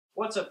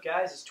What's up,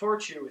 guys? It's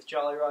Torch here with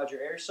Jolly Roger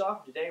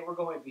Airsoft. Today we're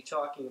going to be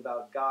talking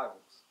about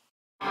goggles.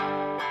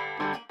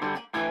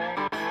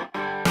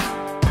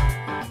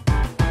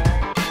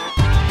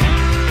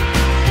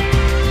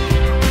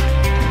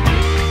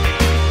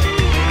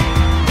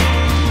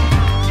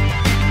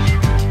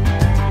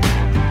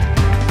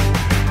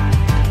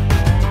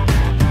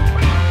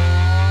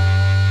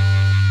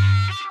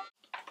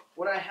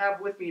 What I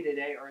have with me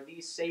today are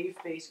these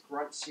Phace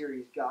Grunt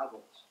series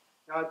goggles.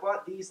 Now, I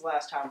bought these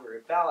last time we were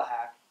at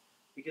Ballahack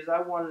because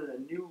I wanted a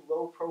new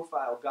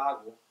low-profile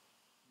goggle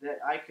that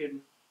I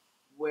could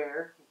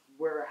wear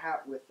a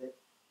hat with it,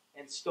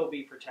 and still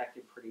be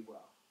protected pretty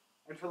well.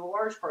 And for the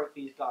large part,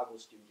 these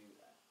goggles do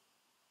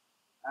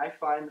that. I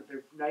find that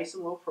they're nice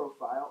and low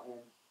profile, and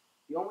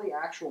the only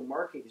actual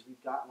markings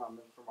we've gotten on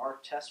them from our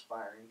test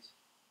firings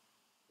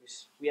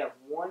is we have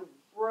one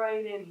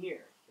right in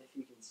here, if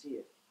you can see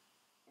it.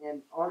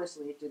 And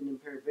honestly, it didn't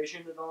impair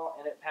vision at all,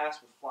 and it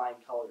passed with flying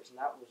colors, and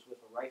that was with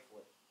a rifle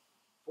at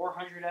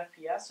 400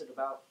 FPS at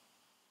about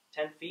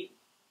 10 feet.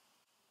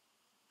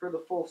 For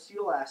the full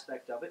seal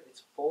aspect of it,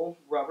 it's full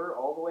rubber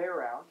all the way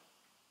around,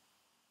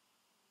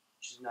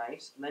 which is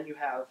nice. And then you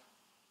have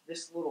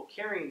this little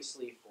carrying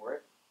sleeve for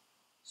it,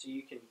 so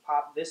you can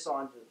pop this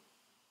onto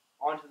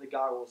the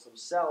goggles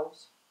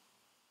themselves,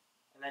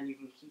 and then you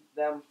can keep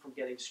them from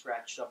getting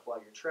scratched up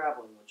while you're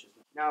traveling, which is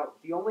nice. Now,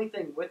 the only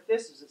thing with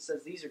this is it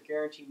says these are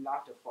guaranteed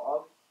not to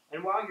fog,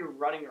 and while you're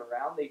running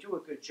around, they do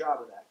a good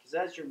job of that, because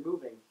as you're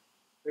moving,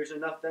 there's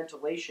enough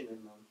ventilation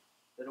in them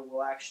that it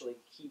will actually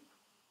keep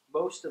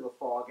most of the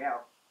fog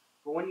out.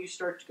 But when you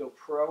start to go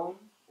prone,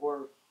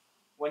 or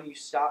when you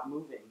stop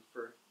moving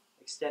for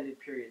extended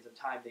periods of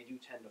time, they do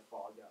tend to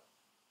fog up.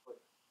 But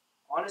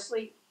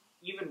honestly,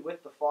 even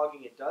with the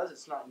fogging it does,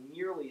 it's not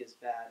nearly as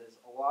bad as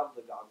a lot of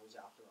the goggles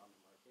out there on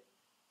the market.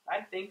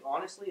 I think,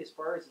 honestly, as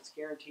far as it's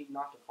guaranteed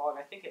not to fog,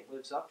 I think it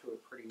lives up to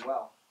it pretty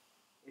well.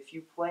 If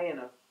you play in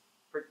a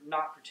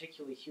not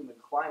particularly humid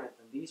climate,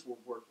 then these will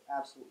work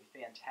absolutely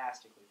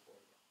fantastically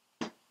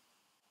for you.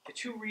 The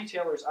two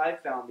retailers I've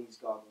found these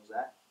goggles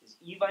at is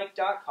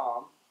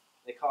evike.com.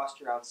 They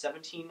cost around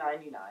 $17.99,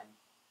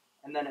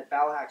 and then at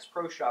Ballahack's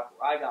Pro Shop,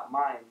 where I got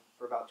mine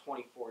for about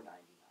 $24.99.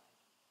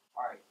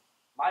 Alright,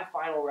 my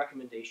final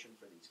recommendation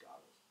for these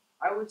goggles.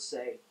 I would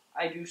say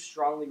I do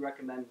strongly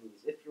recommend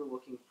these if you're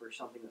looking for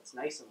something that's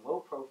nice and low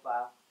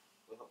profile,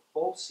 with a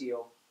full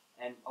seal,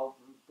 and a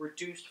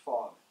reduced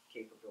fog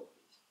capabilities.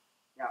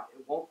 Now,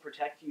 it won't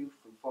protect you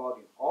from fog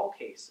in all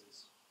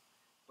cases,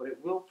 but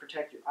it will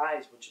protect your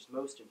eyes, which is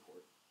most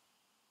important.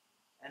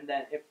 And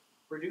then it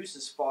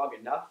reduces fog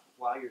enough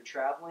while you're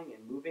traveling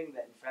and moving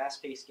that in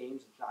fast-paced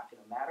games it's not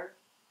going to matter.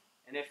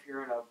 And if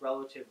you're in a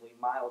relatively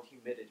mild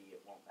humidity,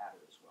 it won't matter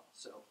as well.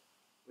 So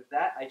with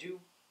that, I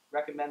do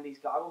recommend these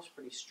goggles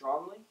pretty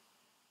strongly.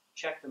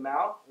 Check them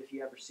out if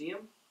you ever see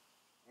them.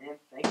 And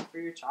thank you for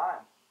your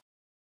time.